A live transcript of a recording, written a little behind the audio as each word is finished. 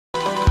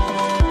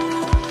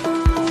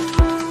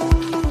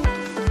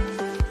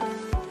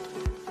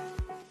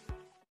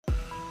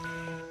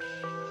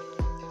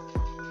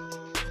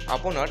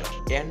আপনার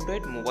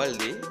Android mobile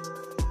দিয়ে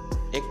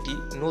একটি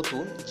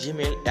নতুন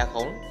জিমেল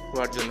অ্যাকাউন্ট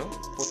খোলার জন্য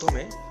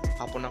প্রথমে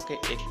আপনাকে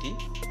একটি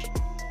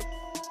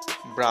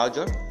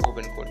ব্রাউজার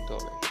ওপেন করতে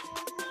হবে।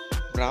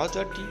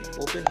 ব্রাউজারটি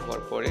ওপেন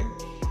হওয়ার পরে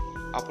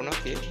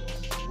আপনাকে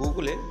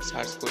গুগলে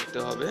সার্চ করতে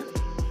হবে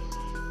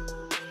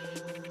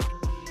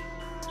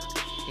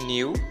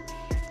নিউ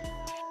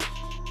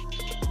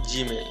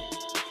জিমেল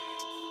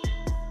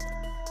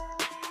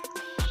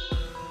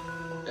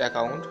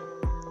অ্যাকাউন্ট।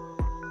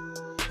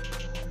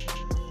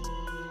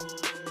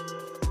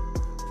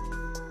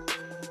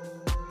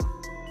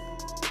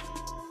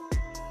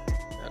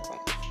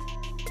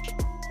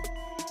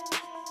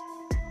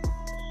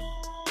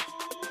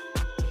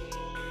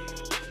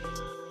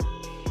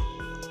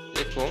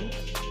 দেখুন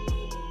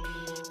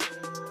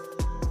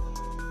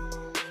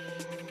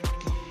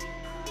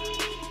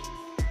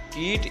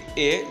create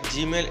a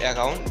Gmail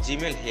account,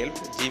 Gmail help,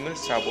 Gmail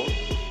support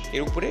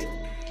এর উপরে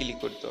ক্লিক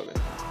করতে হবে।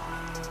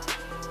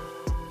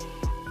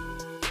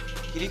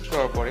 ক্লিক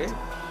করার পরে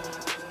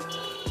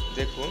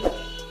দেখুন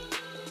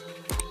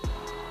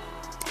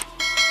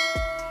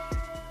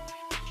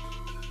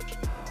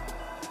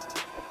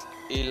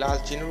এই লাল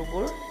চিহ্নের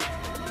উপর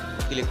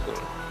ক্লিক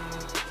করুন।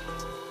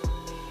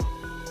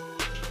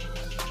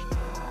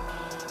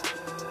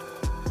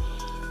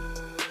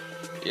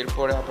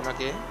 এরপরে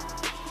আপনাকে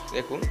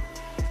দেখুন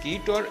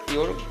create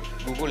your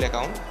Google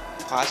account,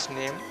 first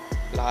name,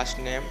 last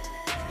name,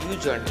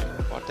 user name.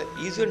 অর্থাৎ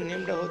ইউজার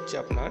নেমটা হচ্ছে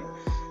আপনার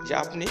যে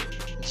আপনি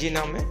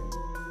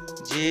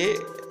যে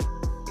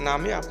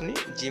নামে আপনি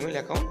জিমেল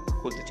অ্যাকাউন্ট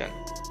খুলতে চান।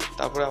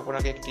 তারপরে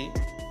আপনাকে একটি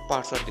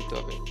পাসওয়ার্ড দিতে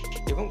হবে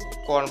এবং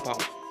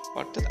কনফার্ম,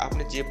 অর্থাৎ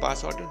আপনি যে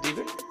পাসওয়ার্ডটা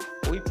দিবেন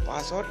ওই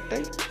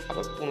পাসওয়ার্ডটাই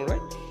আবার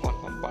পুনরায়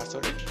কনফার্ম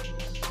পাসওয়ার্ডে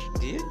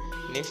দিয়ে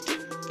নেক্সটে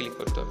ক্লিক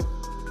করতে হবে।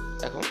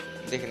 এখন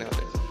দেখে নেওয়া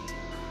যায়।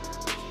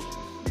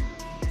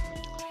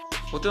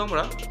 প্রথমে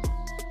আমরা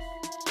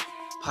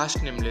ফার্স্ট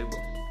নেম লিখব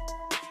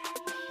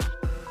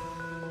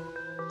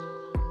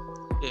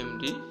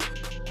এমডি,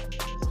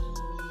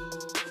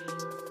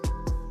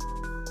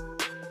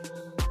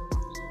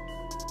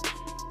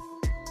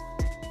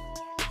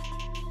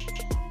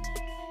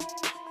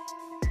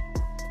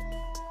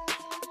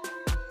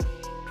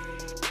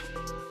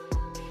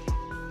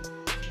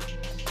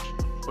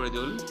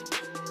 ফরিদুল,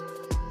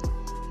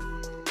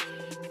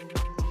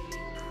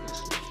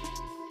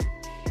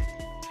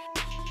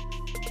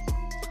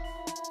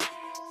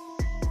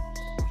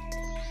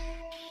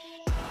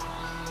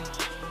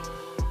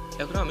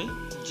 এখন আমি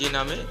যে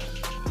নামে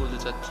বলতে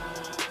চাচ্ছি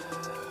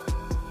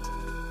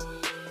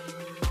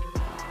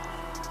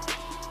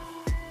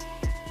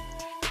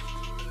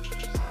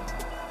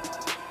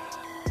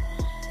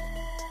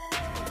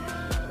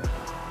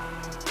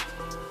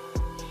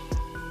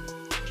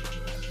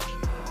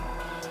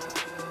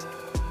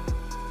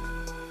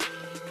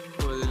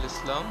ফরিদুল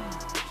ইসলাম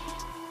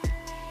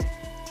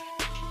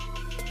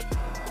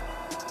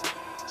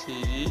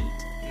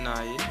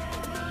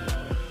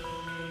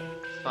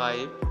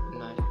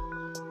 3959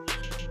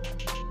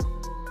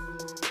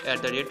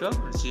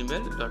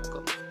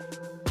 @gmail.com।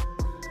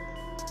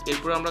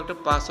 এরপর আমরা একটা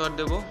পাসওয়ার্ড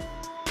দেব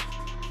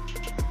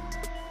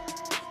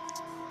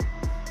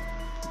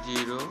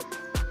 01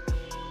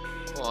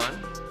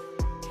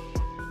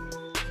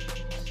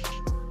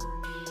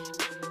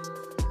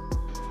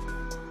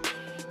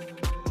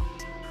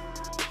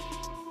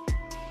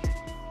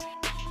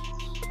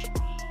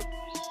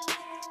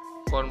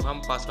 কনফার্ম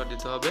পাসওয়ার্ড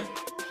দিতে হবে।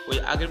 ওই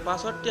আগের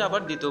পাসওয়ার্ডটি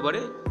আবার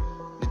দ্বিতীয়বারে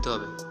দিতে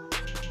হবে।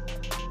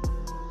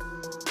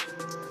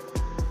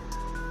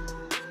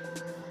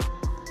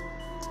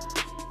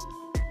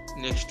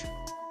 নেক্সট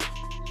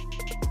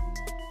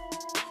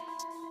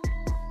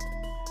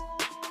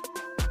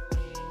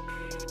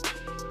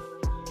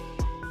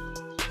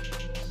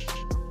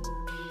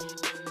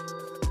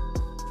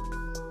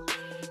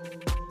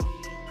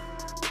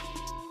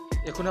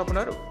এখন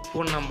আপনার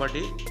ফোন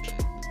নাম্বারটি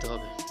দিতে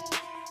হবে।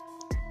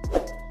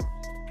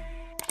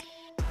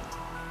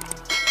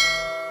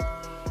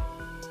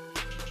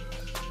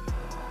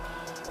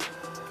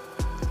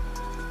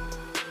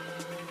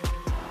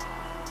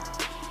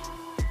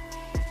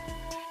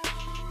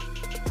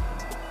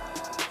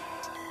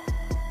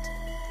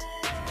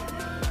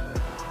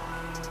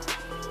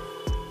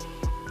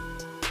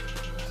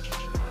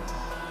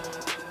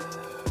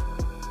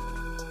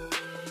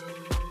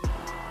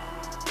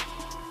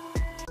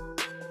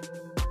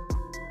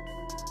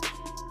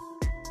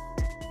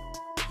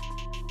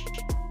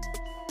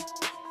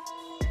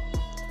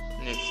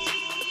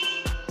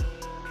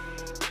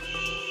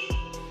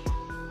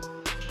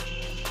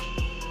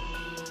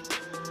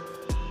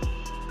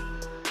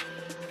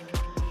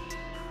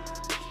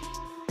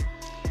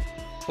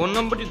 ফোন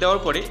নম্বরটি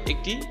দেওয়ার পরে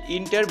একটি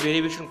ইন্টার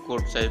ভেরিফিকেশন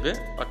কোড চাইবে,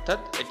 অর্থাৎ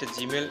একটা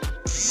জিমেল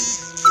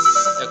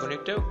এখন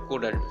একটা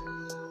কোড আসবে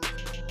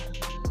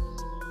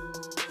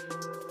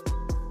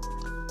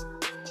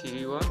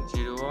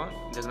 3101।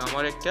 দেখুন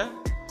আমার একটা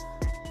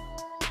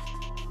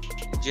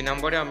যে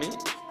নাম্বারে আমি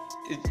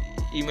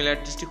ইমেল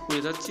অ্যাড্রেসটি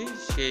খুলে যাচ্ছি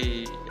সেই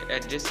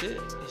অ্যাড্রেসে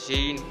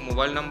সেই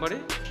মোবাইল নাম্বারে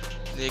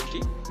একটি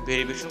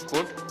ভেরিফিকেশন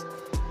কোড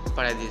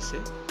পাঠিয়ে দিয়েছে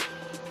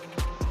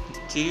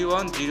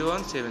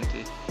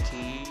 310173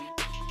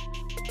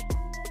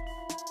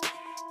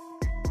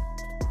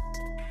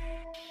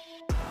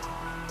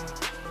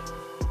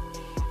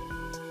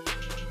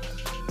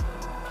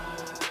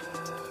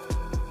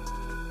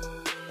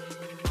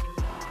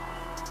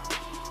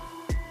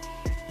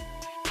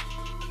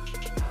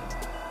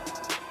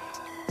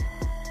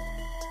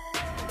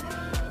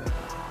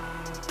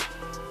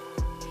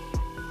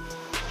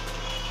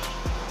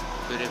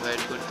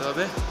 ভেরিফাইড করতে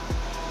হবে।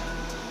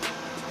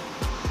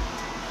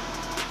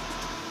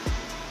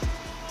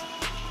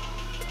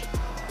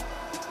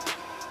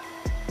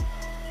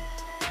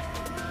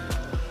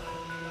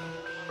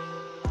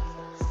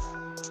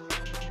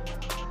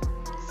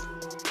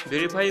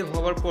 ভেরিফাই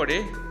হওয়ার পরে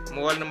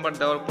মোবাইল নাম্বার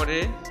দেওয়ার পরে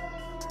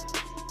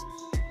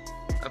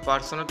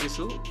পার্সোনাল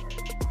কিছু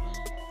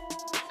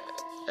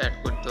অ্যাড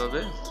করতে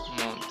হবে।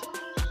 মান্থ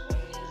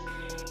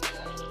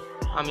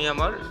আমি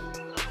আমার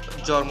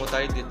জন্ম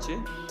তারিখ দিচ্ছি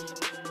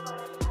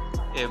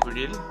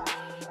এপ্রিল,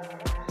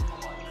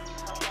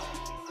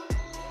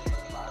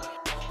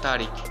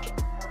 তারিখ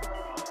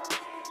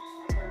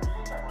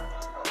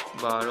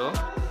 12,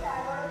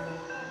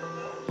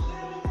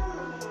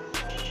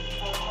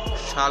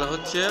 সাল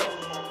হচ্ছে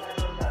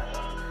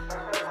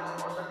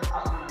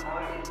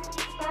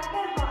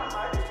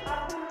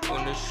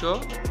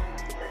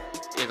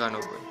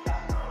 1991।